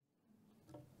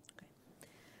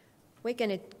We're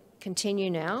going to continue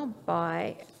now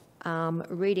by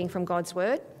reading from God's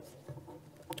Word,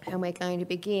 and we're going to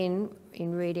begin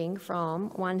in reading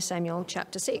from 1 Samuel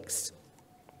chapter 6.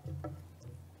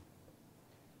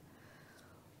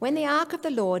 When the ark of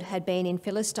the Lord had been in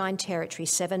Philistine territory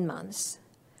 7 months,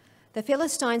 the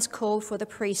Philistines called for the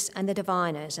priests and the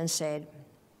diviners and said,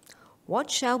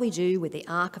 "What shall we do with the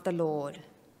ark of the Lord?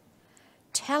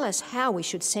 Tell us how we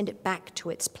should send it back to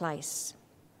its place."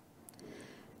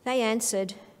 They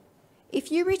answered,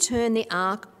 "If you return the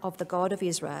ark of the God of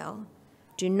Israel,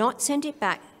 do not send it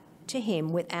back to him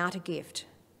without a gift.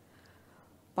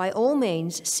 By all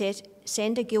means,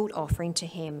 send a guilt offering to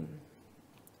him.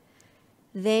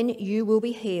 Then you will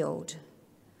be healed,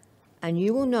 and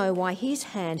you will know why his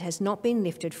hand has not been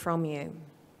lifted from you."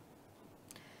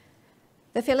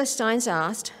 The Philistines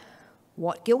asked,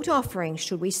 "What guilt offering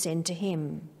should we send to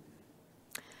him?"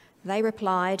 They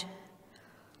replied,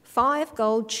 5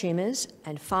 gold tumors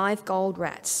and 5 gold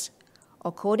rats,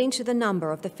 according to the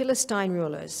number of the Philistine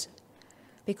rulers,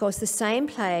 because the same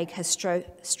plague has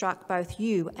struck both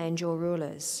you and your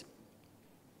rulers.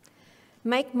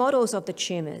 Make models of the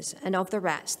tumors and of the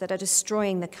rats that are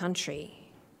destroying the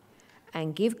country,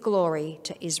 and give glory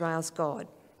to Israel's God.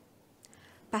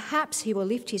 Perhaps he will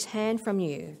lift his hand from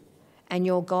you and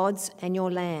your gods and your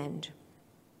land.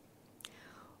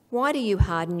 Why do you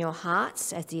harden your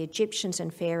hearts as the Egyptians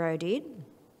and Pharaoh did?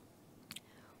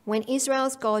 When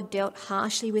Israel's God dealt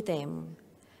harshly with them,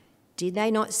 did they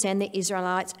not send the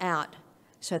Israelites out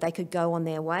so they could go on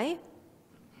their way?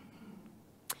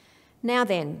 Now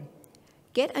then,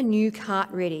 get a new cart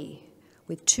ready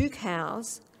with 2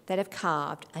 cows that have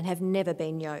calved and have never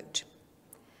been yoked.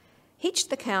 Hitch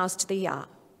the cows to the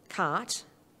cart,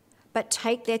 but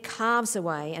take their calves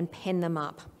away and pen them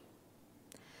up.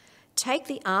 Take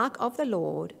the ark of the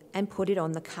Lord and put it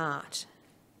on the cart.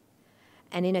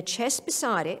 And in a chest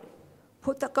beside it,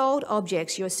 put the gold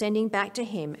objects you're sending back to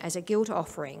him as a guilt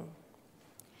offering.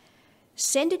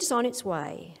 Send it on its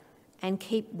way and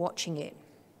keep watching it.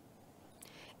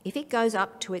 If it goes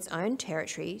up to its own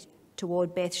territory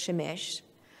toward Beth Shemesh,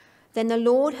 then the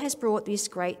Lord has brought this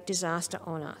great disaster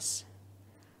on us.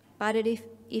 But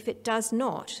if it does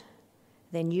not,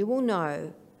 then you will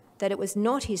know that it was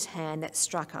not his hand that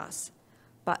struck us,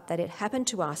 but that it happened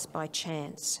to us by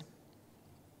chance."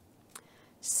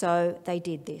 So they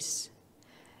did this.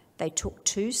 They took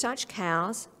 2 such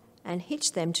cows and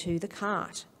hitched them to the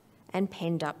cart and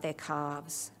penned up their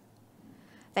calves.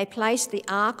 They placed the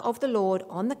ark of the Lord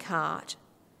on the cart,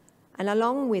 and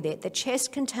along with it the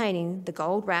chest containing the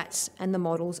gold rats and the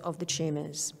models of the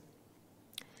tumors.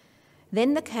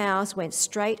 Then the cows went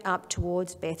straight up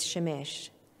towards Beth Shemesh,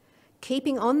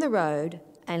 keeping on the road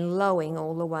and lowing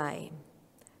all the way.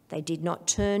 They did not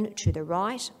turn to the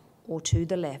right or to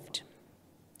the left.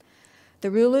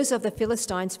 The rulers of the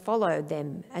Philistines followed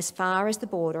them as far as the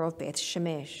border of Beth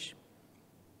Shemesh.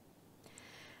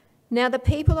 Now the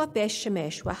people of Beth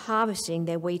Shemesh were harvesting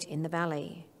their wheat in the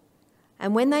valley,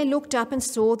 and when they looked up and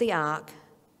saw the ark,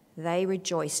 they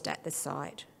rejoiced at the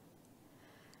sight.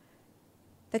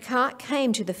 The cart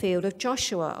came to the field of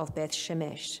Joshua of Beth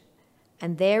Shemesh,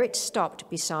 and there it stopped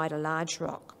beside a large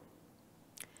rock.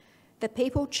 The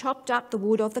people chopped up the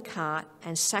wood of the cart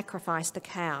and sacrificed the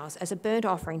cows as a burnt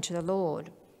offering to the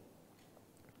Lord.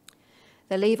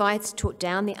 The Levites took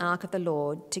down the ark of the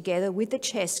Lord together with the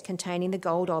chest containing the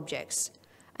gold objects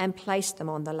and placed them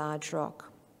on the large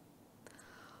rock.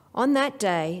 On that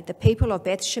day, the people of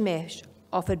Beth Shemesh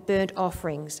offered burnt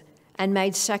offerings and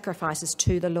made sacrifices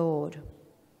to the Lord.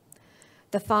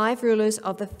 The 5 rulers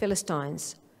of the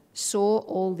Philistines saw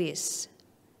all this,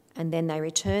 and then they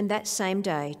returned that same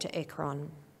day to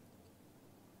Ekron.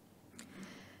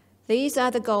 These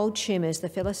are the gold tumors the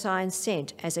Philistines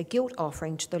sent as a guilt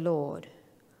offering to the Lord,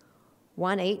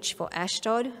 1 each for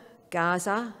Ashdod,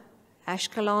 Gaza,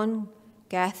 Ashkelon,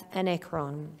 Gath, and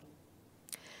Ekron.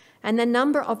 And the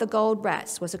number of the gold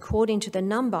rats was according to the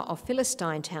number of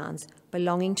Philistine towns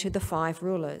belonging to the 5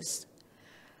 rulers,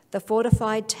 the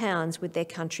fortified towns with their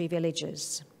country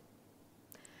villages.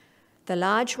 The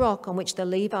large rock on which the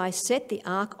Levites set the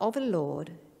ark of the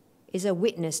Lord is a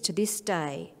witness to this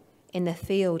day in the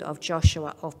field of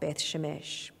Joshua of Beth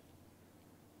Shemesh.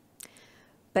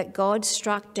 But God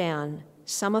struck down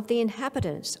some of the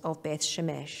inhabitants of Beth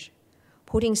Shemesh,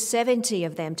 putting 70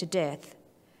 of them to death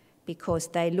because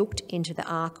they looked into the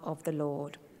ark of the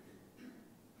Lord.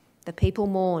 The people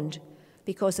mourned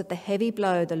because of the heavy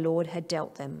blow the Lord had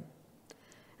dealt them.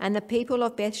 And the people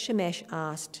of Beth Shemesh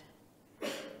asked,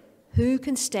 "Who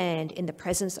can stand in the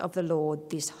presence of the Lord,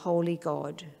 this holy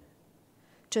God?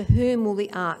 To whom will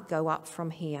the ark go up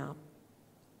from here?"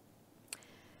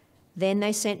 Then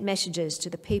they sent messengers to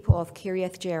the people of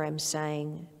Kiriath-Jearim,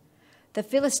 saying, "The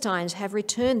Philistines have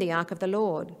returned the ark of the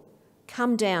Lord.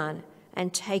 Come down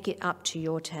and take it up to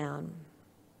your town."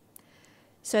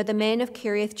 So the men of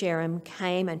Kiriath-Jearim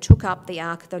came and took up the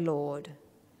ark of the Lord.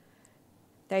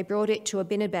 They brought it to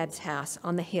Abinadab's house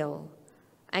on the hill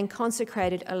and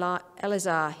consecrated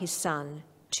Eleazar his son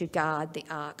to guard the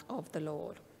ark of the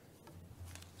Lord.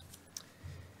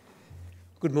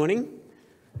 Good morning.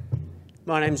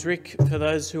 My name's Rick, for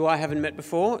those who I haven't met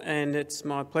before, and it's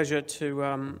my pleasure to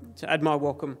add my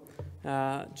welcome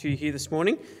to you here this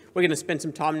morning. We're going to spend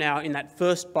some time now in that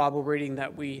first Bible reading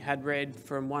that we had read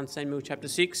from 1 Samuel chapter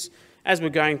 6. As we're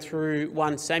going through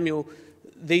 1 Samuel,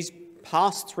 these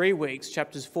past 3 weeks,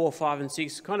 chapters 4, 5 and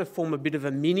 6, kind of form a bit of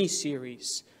a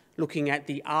mini-series looking at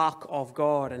the Ark of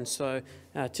God. And so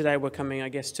today we're coming, I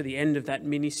guess, to the end of that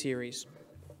mini-series.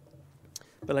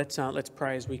 But let's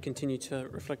pray as we continue to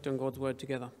reflect on God's word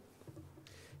together.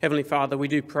 Heavenly Father, we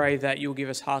do pray that you'll give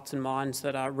us hearts and minds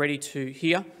that are ready to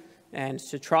hear and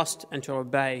to trust and to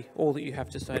obey all that you have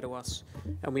to say to us.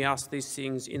 And we ask these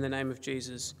things in the name of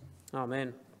Jesus.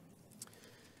 Amen.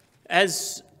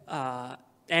 As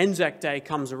Anzac Day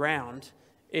comes around,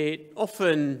 it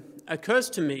often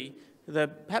occurs to me the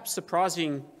perhaps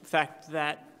surprising fact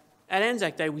that at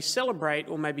Anzac Day we celebrate,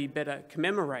 or maybe better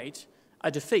commemorate, a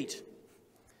defeat.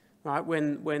 Right,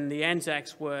 when the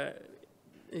Anzacs were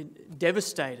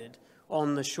devastated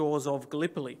on the shores of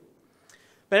Gallipoli.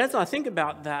 But as I think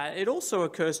about that, it also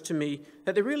occurs to me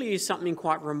that there really is something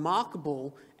quite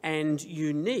remarkable and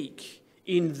unique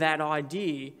in that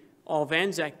idea of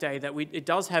Anzac Day, that it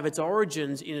does have its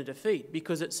origins in a defeat,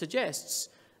 because it suggests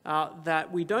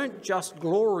that we don't just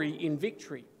glory in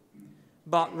victory,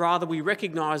 but rather we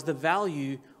recognise the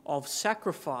value of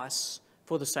sacrifice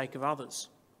for the sake of others.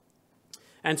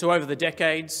 And so over the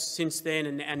decades since then,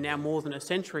 and now more than a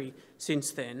century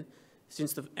since then,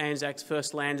 since the Anzacs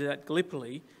first landed at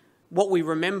Gallipoli, what we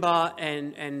remember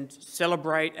and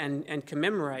celebrate and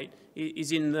commemorate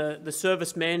is in the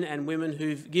servicemen and women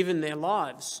who've given their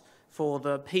lives for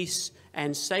the peace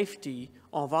and safety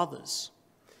of others.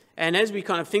 And as we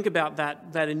kind of think about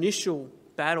that initial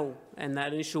battle and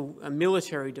that initial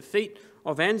military defeat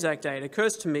of Anzac Day, it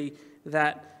occurs to me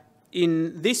that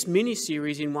in this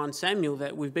mini-series in 1 Samuel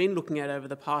that we've been looking at over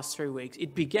the past 3 weeks,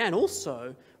 it began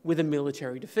also with a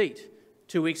military defeat.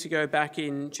 2 weeks ago, back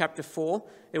in chapter 4,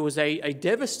 it was a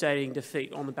devastating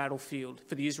defeat on the battlefield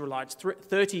for the Israelites,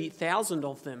 30,000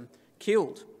 of them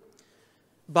killed.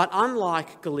 But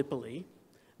unlike Gallipoli,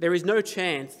 there is no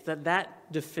chance that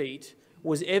that defeat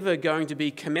was ever going to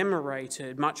be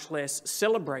commemorated, much less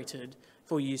celebrated,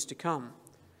 for years to come.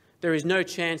 There is no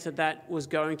chance that that was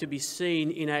going to be seen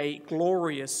in a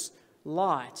glorious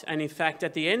light. And in fact,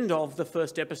 at the end of the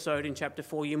first episode in chapter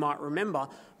 4, you might remember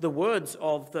the words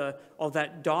of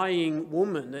that dying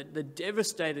woman, the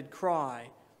devastated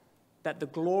cry that the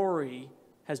glory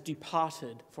has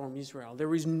departed from Israel.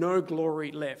 There is no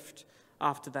glory left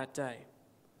after that day.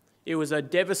 It was a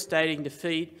devastating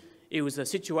defeat. It was a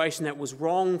situation that was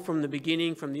wrong from the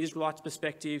beginning, from the Israelites'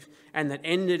 perspective, and that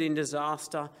ended in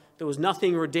disaster. There was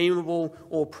nothing redeemable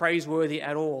or praiseworthy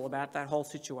at all about that whole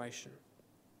situation.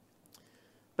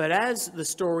 But as the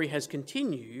story has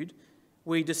continued,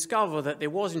 we discover that there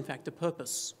was in fact a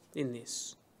purpose in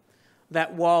this.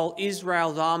 That while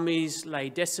Israel's armies lay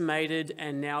decimated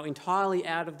and now entirely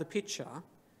out of the picture,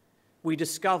 we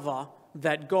discover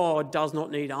that God does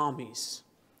not need armies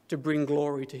to bring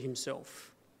glory to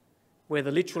himself. Whether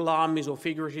literal armies or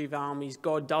figurative armies,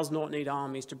 God does not need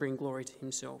armies to bring glory to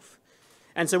himself.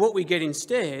 And so what we get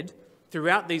instead,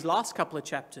 throughout these last couple of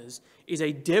chapters, is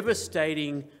a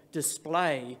devastating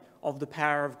display of the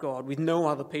power of God with no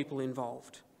other people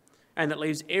involved. And that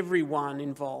leaves everyone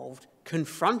involved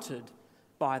confronted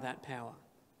by that power.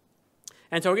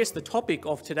 And so I guess the topic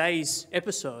of today's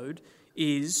episode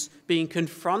is being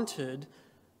confronted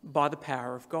by the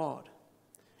power of God.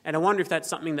 And I wonder if that's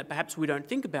something that perhaps we don't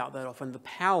think about that often, the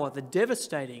power, the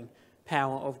devastating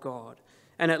power of God.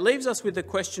 And it leaves us with the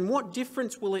question, what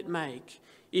difference will it make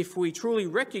if we truly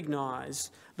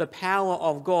recognise the power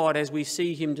of God as we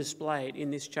see him displayed in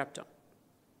this chapter?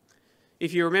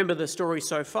 If you remember the story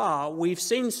so far, we've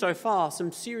seen so far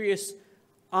some serious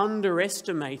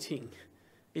underestimating,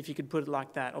 if you could put it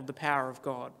like that, of the power of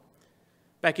God.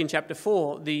 Back in chapter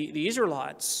 4, the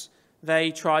Israelites,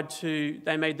 they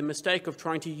made the mistake of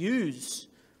trying to use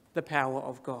the power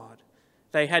of God.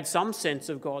 They had some sense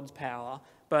of God's power,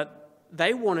 but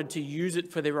they wanted to use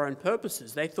it for their own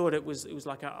purposes. They thought it was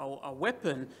like a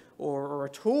weapon or a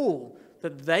tool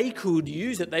that they could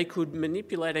use, that they could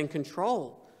manipulate and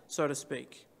control, so to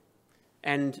speak.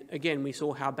 And again, we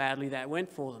saw how badly that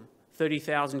went for them.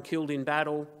 30,000 killed in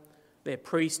battle, their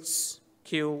priests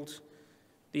killed,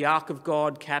 the Ark of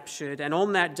God captured, and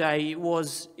on that day it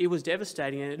was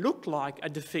devastating, and it looked like a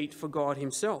defeat for God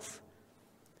himself.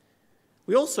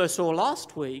 We also saw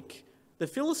last week the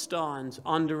Philistines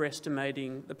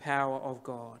underestimating the power of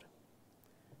God.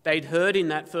 They'd heard in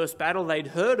that first battle, they'd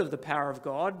heard of the power of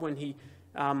God when he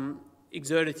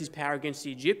exerted his power against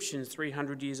the Egyptians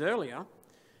 300 years earlier,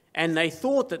 and they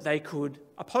thought that they could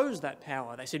oppose that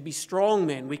power. They said, "Be strong,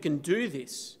 men, we can do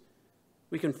this.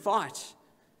 We can fight."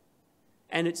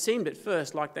 And it seemed at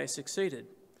first like they succeeded.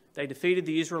 They defeated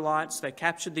the Israelites, they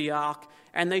captured the ark,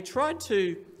 and they tried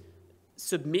to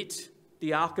submit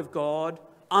the ark of God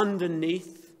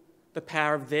underneath the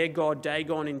power of their god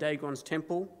Dagon in Dagon's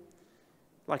temple,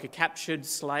 like a captured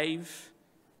slave.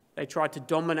 They tried to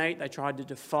dominate, they tried to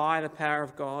defy the power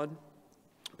of God.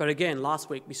 But again, last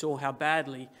week we saw how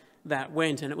badly that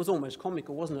went, and it was almost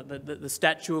comical, wasn't it? The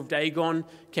statue of Dagon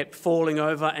kept falling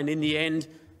over, and in the end,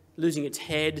 losing its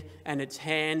head and its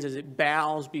hands as it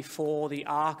bows before the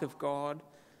ark of God.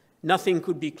 Nothing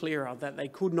could be clearer that they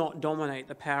could not dominate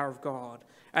the power of God.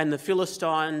 And the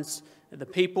Philistines, the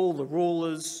people, the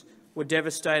rulers, were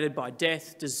devastated by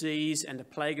death, disease, and a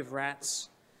plague of rats.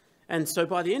 And so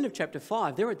by the end of chapter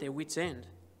 5, they're at their wits' end.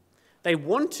 They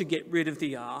want to get rid of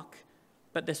the ark,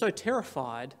 but they're so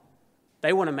terrified,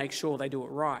 they want to make sure they do it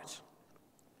right.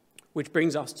 Which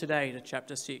brings us today to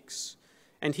chapter 6.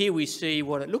 And here we see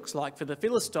what it looks like for the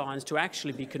Philistines to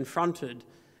actually be confronted,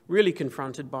 really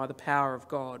confronted by the power of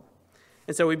God.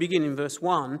 And so we begin in verse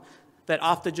 1, that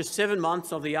after just 7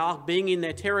 months of the ark being in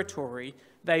their territory,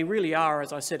 they really are,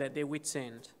 as I said, at their wits'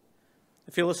 end.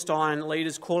 The Philistine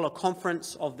leaders call a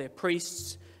conference of their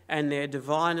priests and their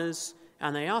diviners,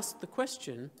 and they ask the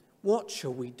question, what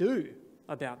shall we do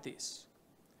about this?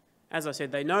 As I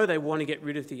said, they know they want to get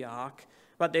rid of the ark,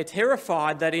 but they're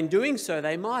terrified that in doing so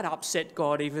they might upset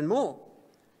God even more.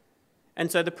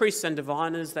 And so the priests and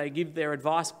diviners, they give their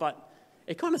advice, but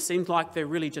it kind of seems like they're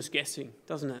really just guessing,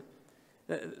 doesn't it?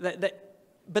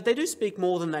 But they do speak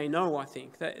more than they know, I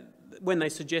think, when they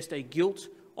suggest a guilt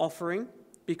offering,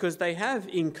 because they have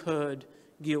incurred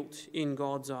guilt in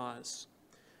God's eyes.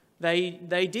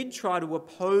 They did try to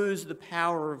oppose the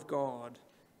power of God,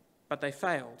 but they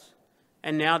failed.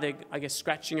 And now they're, I guess,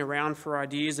 scratching around for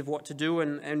ideas of what to do,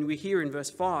 and we hear in verse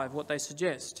 5 what they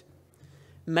suggest.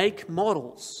 Make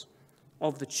models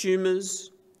of the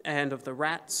tumours and of the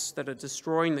rats that are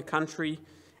destroying the country,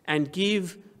 and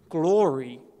give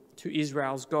glory to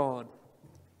Israel's God.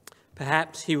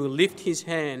 Perhaps he will lift his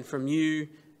hand from you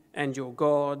and your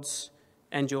gods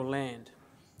and your land.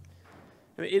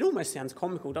 I mean, it almost sounds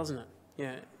comical, doesn't it?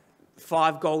 Yeah,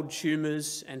 5 gold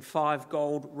tumours and 5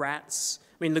 gold rats.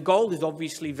 I mean, the gold is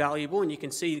obviously valuable, and you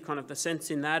can see kind of the sense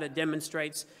in that. It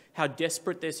demonstrates how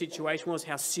desperate their situation was,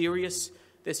 how serious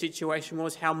their situation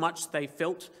was, how much they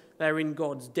felt they were in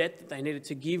God's debt, that they needed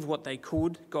to give what they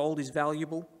could. Gold is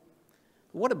valuable.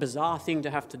 What a bizarre thing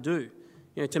to have to do,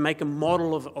 to make a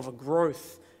model of a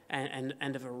growth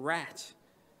and of a rat.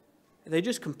 They're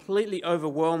just completely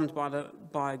overwhelmed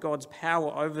by God's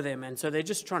power over them, and so they're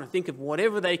just trying to think of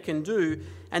whatever they can do.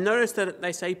 And notice that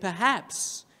they say,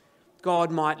 perhaps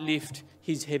God might lift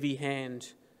his heavy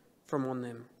hand from on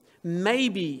them.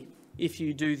 Maybe if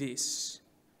you do this,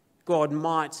 God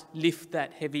might lift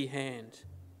that heavy hand.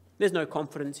 There's no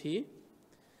confidence here.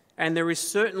 And there is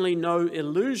certainly no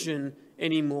illusion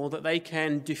anymore that they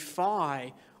can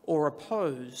defy or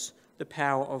oppose the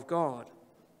power of God.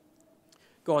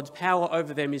 God's power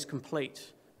over them is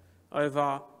complete.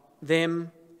 Over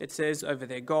them, it says, over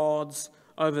their gods,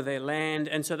 over their land.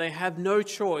 And so they have no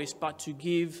choice but to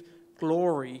give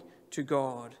glory to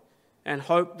God and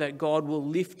hope that God will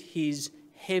lift his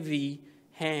heavy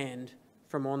hand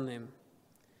from on them.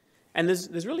 And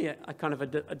there's really a kind of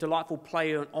a delightful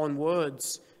play on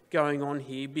words going on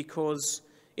here, because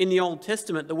in the Old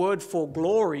Testament, the word for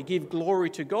glory, give glory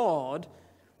to God,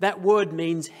 that word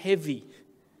means heavy.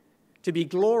 To be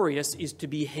glorious is to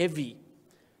be heavy.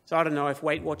 So I don't know if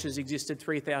Weight Watchers existed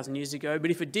 3,000 years ago, but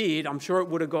if it did, I'm sure it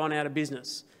would have gone out of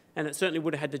business. And it certainly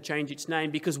would have had to change its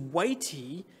name, because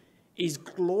weighty is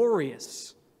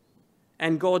glorious.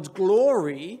 And God's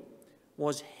glory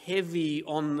was heavy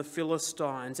on the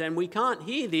Philistines. And we can't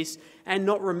hear this and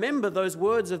not remember those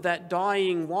words of that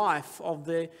dying wife of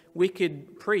the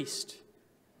wicked priest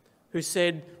who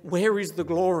said, "Where is the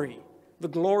glory? The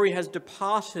glory has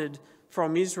departed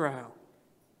from Israel."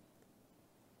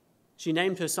 She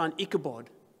named her son Ichabod,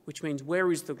 which means,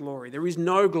 where is the glory? There is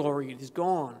no glory, it is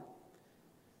gone.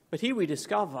 But here we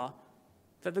discover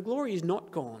that the glory is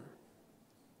not gone.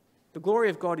 The glory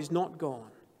of God is not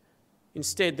gone.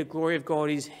 Instead, the glory of God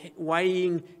is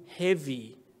weighing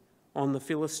heavy on the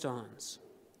Philistines.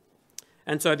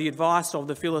 And so the advice of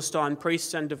the Philistine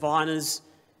priests and diviners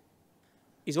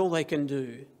is all they can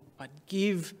do, but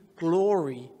give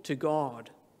glory to God.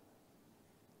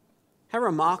 How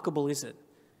remarkable is it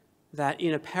that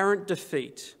in apparent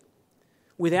defeat,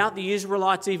 without the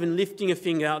Israelites even lifting a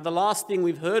finger, the last thing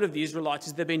we've heard of the Israelites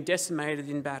is they've been decimated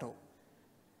in battle.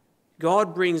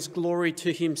 God brings glory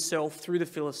to himself through the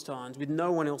Philistines with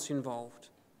no one else involved.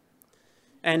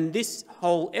 And this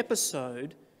whole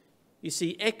episode, you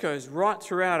see, echoes right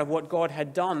throughout of what God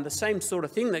had done, the same sort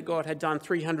of thing that God had done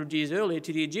 300 years earlier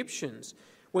to the Egyptians,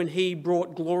 when he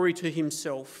brought glory to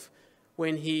himself,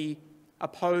 when he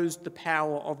opposed the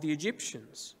power of the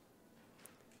Egyptians.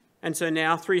 And so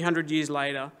now, 300 years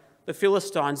later, the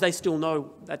Philistines, they still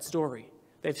know that story.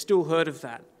 They've still heard of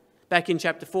that. Back in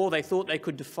chapter 4, they thought they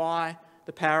could defy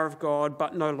the power of God,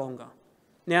 but no longer.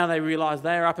 Now they realise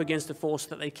they are up against a force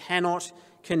that they cannot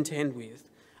contend with,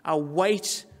 a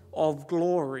weight of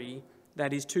glory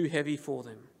that is too heavy for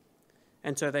them.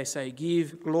 And so they say,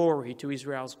 give glory to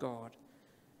Israel's God.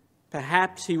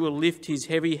 Perhaps he will lift his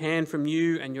heavy hand from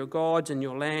you and your gods and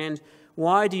your land.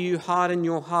 Why do you harden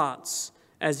your hearts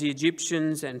as the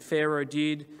Egyptians and Pharaoh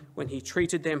did when he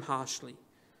treated them harshly?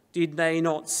 Did they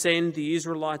not send the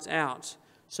Israelites out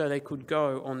so they could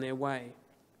go on their way?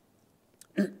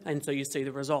 And so you see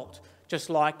the result. Just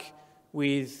like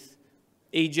with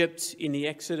Egypt in the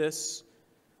Exodus,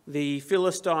 the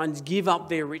Philistines give up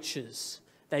their riches.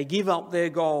 They give up their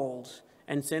gold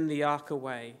and send the ark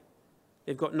away.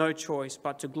 They've got no choice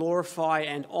but to glorify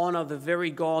and honour the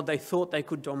very God they thought they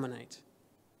could dominate.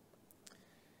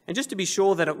 And just to be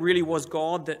sure that it really was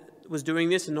God that was doing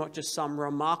this and not just some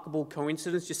remarkable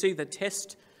coincidence, you see the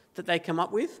test that they come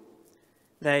up with?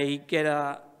 They get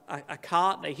a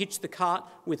cart, they hitch the cart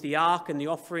with the ark and the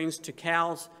offerings to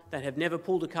cows that have never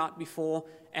pulled a cart before,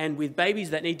 and with babies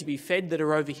that need to be fed that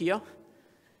are over here.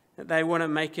 They want to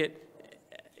make it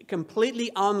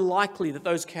completely unlikely that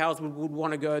those cows would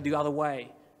want to go the other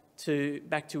way,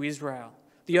 back to Israel.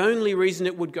 The only reason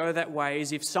it would go that way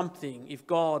is if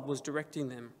God was directing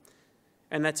them.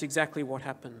 And that's exactly what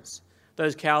happens.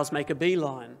 Those cows make a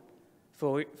beeline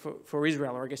for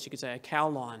Israel, or I guess you could say a cow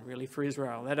line, really, for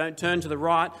Israel. They don't turn to the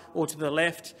right or to the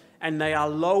left, and they are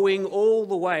lowing all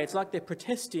the way. It's like they're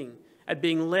protesting at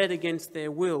being led against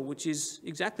their will, which is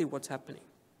exactly what's happening.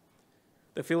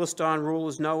 The Philistine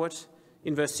rulers know it.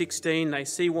 In verse 16, they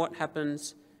see what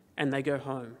happens, and they go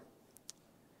home.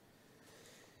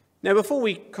 Now, before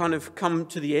we kind of come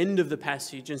to the end of the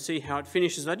passage and see how it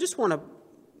finishes, I just want to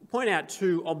point out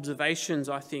two observations,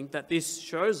 I think, that this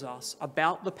shows us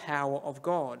about the power of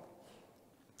God.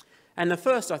 And the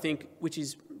first, I think, which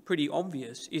is pretty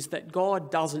obvious, is that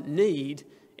God doesn't need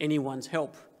anyone's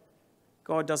help.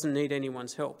 God doesn't need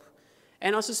anyone's help.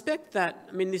 And I suspect that,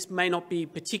 this may not be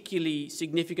particularly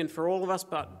significant for all of us,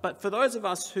 but for those of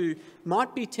us who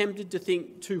might be tempted to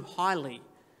think too highly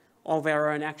of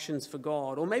our own actions for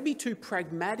God, or maybe too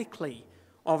pragmatically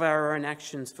of our own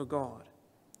actions for God,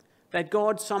 that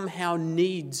God somehow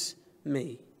needs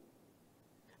me,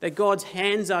 that God's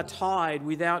hands are tied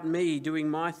without me doing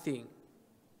my thing.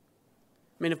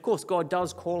 Of course, God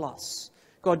does call us.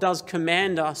 God does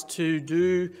command us to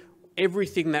do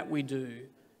everything that we do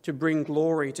to bring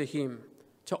glory to him,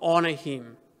 to honour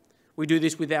him. We do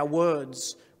this with our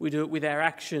words. We do it with our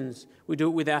actions. We do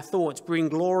it with our thoughts. Bring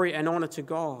glory and honour to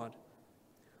God.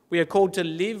 We are called to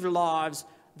live lives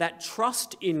that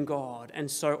trust in God and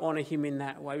so honour him in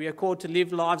that way. We are called to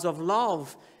live lives of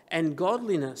love and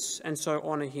godliness and so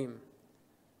honour him.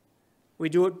 We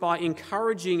do it by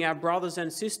encouraging our brothers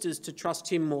and sisters to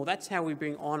trust him more. That's how we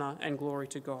bring honour and glory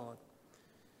to God.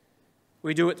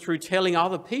 We do it through telling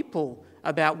other people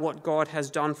about what God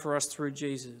has done for us through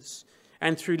Jesus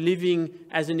and through living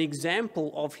as an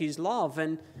example of his love.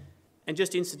 And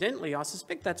just incidentally, I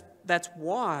suspect that's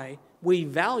why we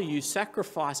value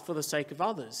sacrifice for the sake of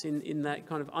others in that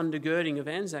kind of undergirding of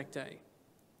Anzac Day.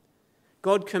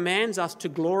 God commands us to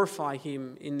glorify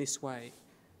him in this way,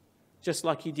 just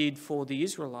like he did for the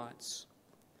Israelites.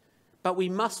 But we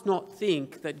must not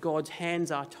think that God's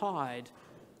hands are tied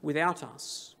without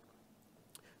us.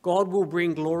 God will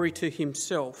bring glory to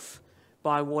himself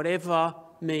by whatever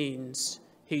means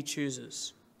he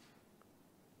chooses.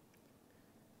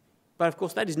 But of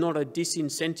course, that is not a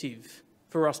disincentive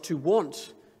for us to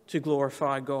want to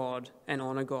glorify God and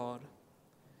honour God.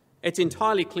 It's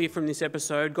entirely clear from this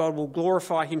episode, God will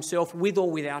glorify himself with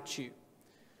or without you.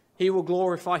 He will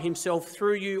glorify himself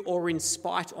through you or in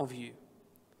spite of you.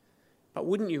 But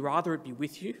wouldn't you rather it be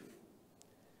with you?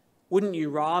 Wouldn't you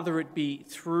rather it be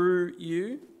through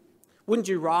you? Wouldn't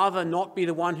you rather not be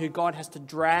the one who God has to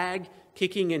drag,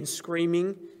 kicking and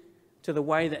screaming, to the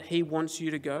way that he wants you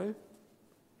to go?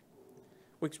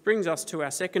 Which brings us to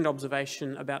our second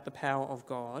observation about the power of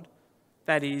God.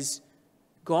 That is,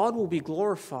 God will be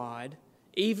glorified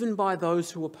even by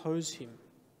those who oppose him.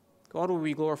 God will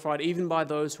be glorified even by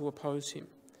those who oppose him.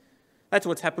 That's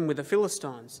what's happened with the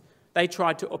Philistines. They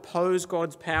tried to oppose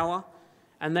God's power,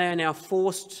 and they are now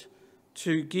forced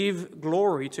to give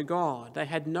glory to God. They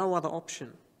had no other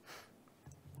option.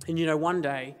 And you know, one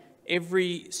day,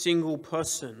 every single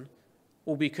person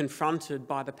will be confronted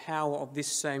by the power of this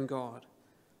same God.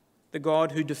 The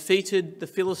God who defeated the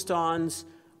Philistines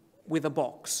with a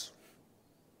box,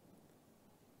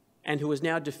 and who has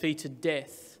now defeated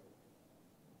death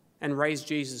and raised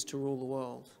Jesus to rule the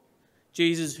world.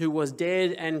 Jesus, who was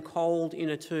dead and cold in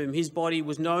a tomb. His body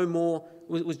was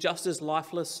just as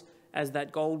lifeless as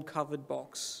that gold-covered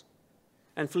box.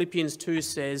 And Philippians 2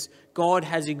 says, God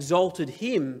has exalted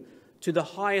him to the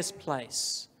highest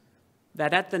place,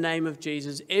 that at the name of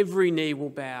Jesus every knee will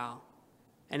bow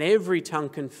and every tongue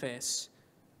confess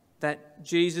that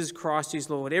Jesus Christ is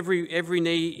Lord. Every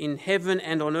knee in heaven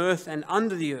and on earth and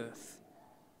under the earth,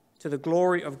 to the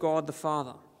glory of God the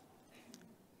Father.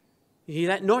 You hear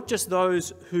that? Not just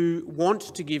those who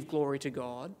want to give glory to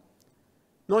God,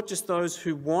 not just those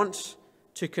who want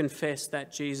to confess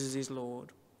that Jesus is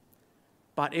Lord,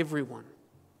 but everyone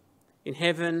in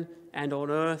heaven and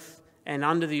on earth and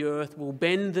under the earth will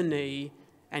bend the knee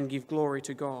and give glory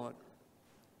to God.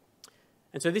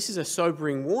 And so this is a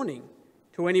sobering warning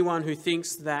to anyone who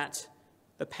thinks that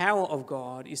the power of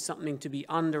God is something to be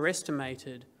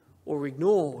underestimated or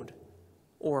ignored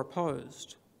or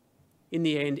opposed. In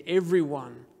the end,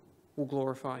 everyone will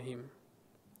glorify him.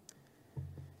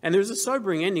 And there is a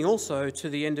sobering ending also to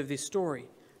the end of this story.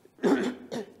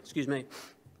 Excuse me.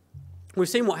 We've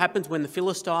seen what happens when the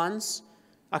Philistines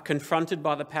are confronted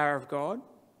by the power of God.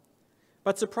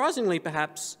 But surprisingly,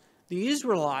 perhaps, the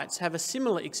Israelites have a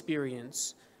similar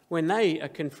experience when they are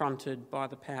confronted by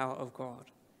the power of God.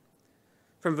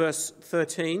 From verse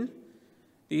 13,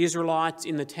 the Israelites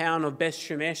in the town of Beth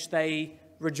Shemesh, they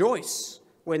rejoice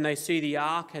when they see the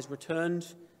ark has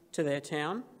returned to their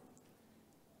town.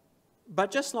 But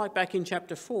just like back in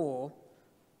chapter 4,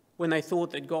 when they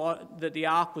thought that the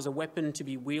ark was a weapon to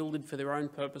be wielded for their own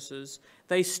purposes,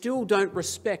 they still don't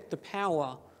respect the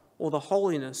power or the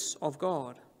holiness of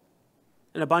God.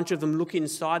 And a bunch of them look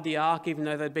inside the ark, even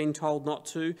though they'd been told not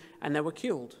to, and they were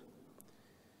killed.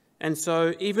 And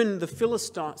so even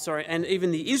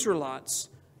the Israelites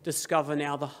discover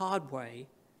now the hard way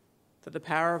that the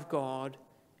power of God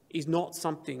is not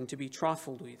something to be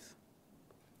trifled with.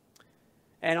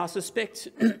 And I suspect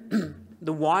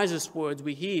the wisest words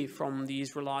we hear from the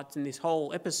Israelites in this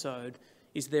whole episode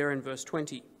is there in verse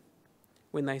 20,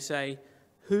 when they say,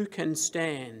 "Who can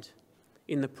stand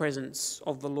in the presence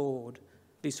of the Lord,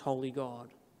 this holy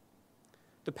God?"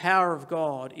 The power of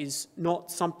God is not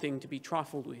something to be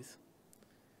trifled with.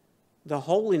 The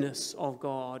holiness of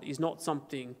God is not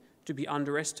something to be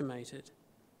underestimated.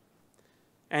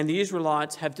 And the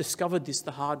Israelites have discovered this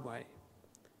the hard way.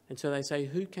 And so they say,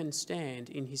 who can stand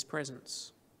in his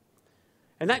presence?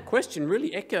 And that question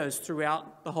really echoes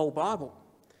throughout the whole Bible.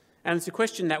 And it's a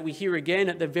question that we hear again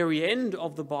at the very end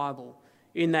of the Bible,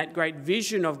 in that great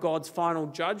vision of God's final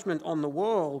judgment on the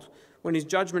world, when his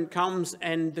judgment comes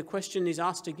and the question is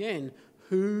asked again,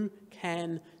 who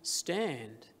can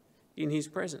stand in his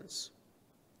presence?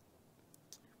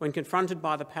 When confronted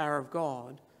by the power of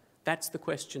God, that's the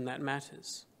question that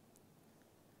matters.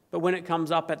 But when it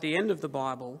comes up at the end of the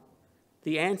Bible,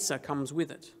 the answer comes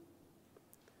with it.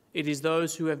 It is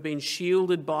those who have been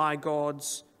shielded by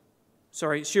God's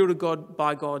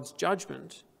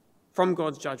judgment, from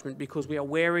God's judgment, because we are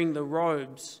wearing the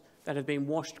robes that have been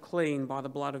washed clean by the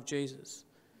blood of Jesus.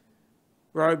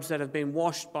 Robes that have been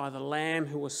washed by the Lamb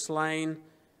who was slain,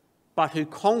 but who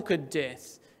conquered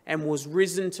death and was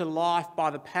risen to life by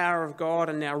the power of God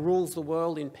and now rules the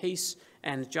world in peace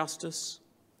and justice.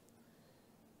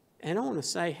 And I want to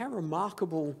say, how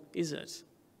remarkable is it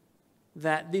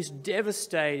that this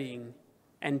devastating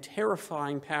and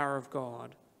terrifying power of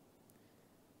God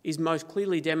is most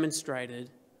clearly demonstrated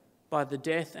by the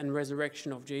death and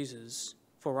resurrection of Jesus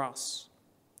for us.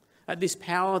 That this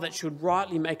power that should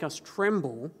rightly make us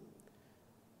tremble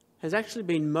has actually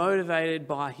been motivated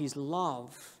by his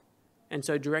love and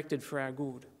so directed for our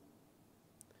good.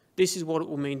 This is what it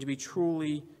will mean to be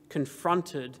truly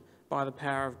confronted by the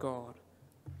power of God.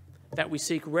 That we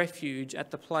seek refuge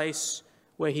at the place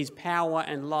where his power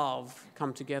and love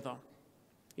come together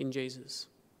in Jesus.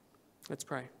 Let's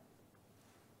pray.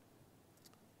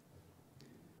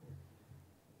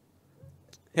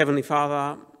 Heavenly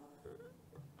Father,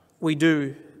 we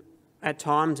do at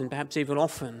times, and perhaps even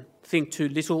often, think too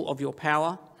little of your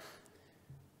power.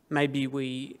 Maybe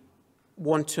we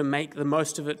want to make the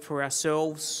most of it for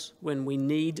ourselves when we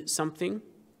need something.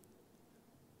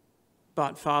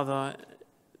 But Father,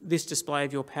 this display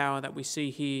of your power that we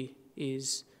see here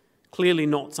is clearly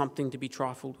not something to be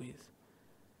trifled with.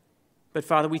 But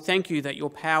Father, we thank you that your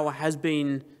power has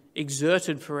been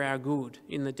exerted for our good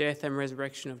in the death and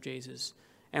resurrection of Jesus.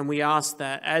 And we ask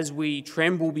that as we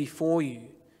tremble before you,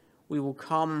 we will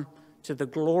come to the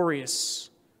glorious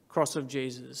cross of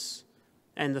Jesus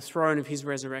and the throne of his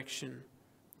resurrection,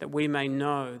 that we may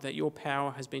know that your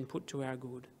power has been put to our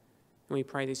good. And we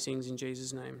pray these things in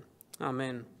Jesus' name.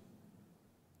 Amen.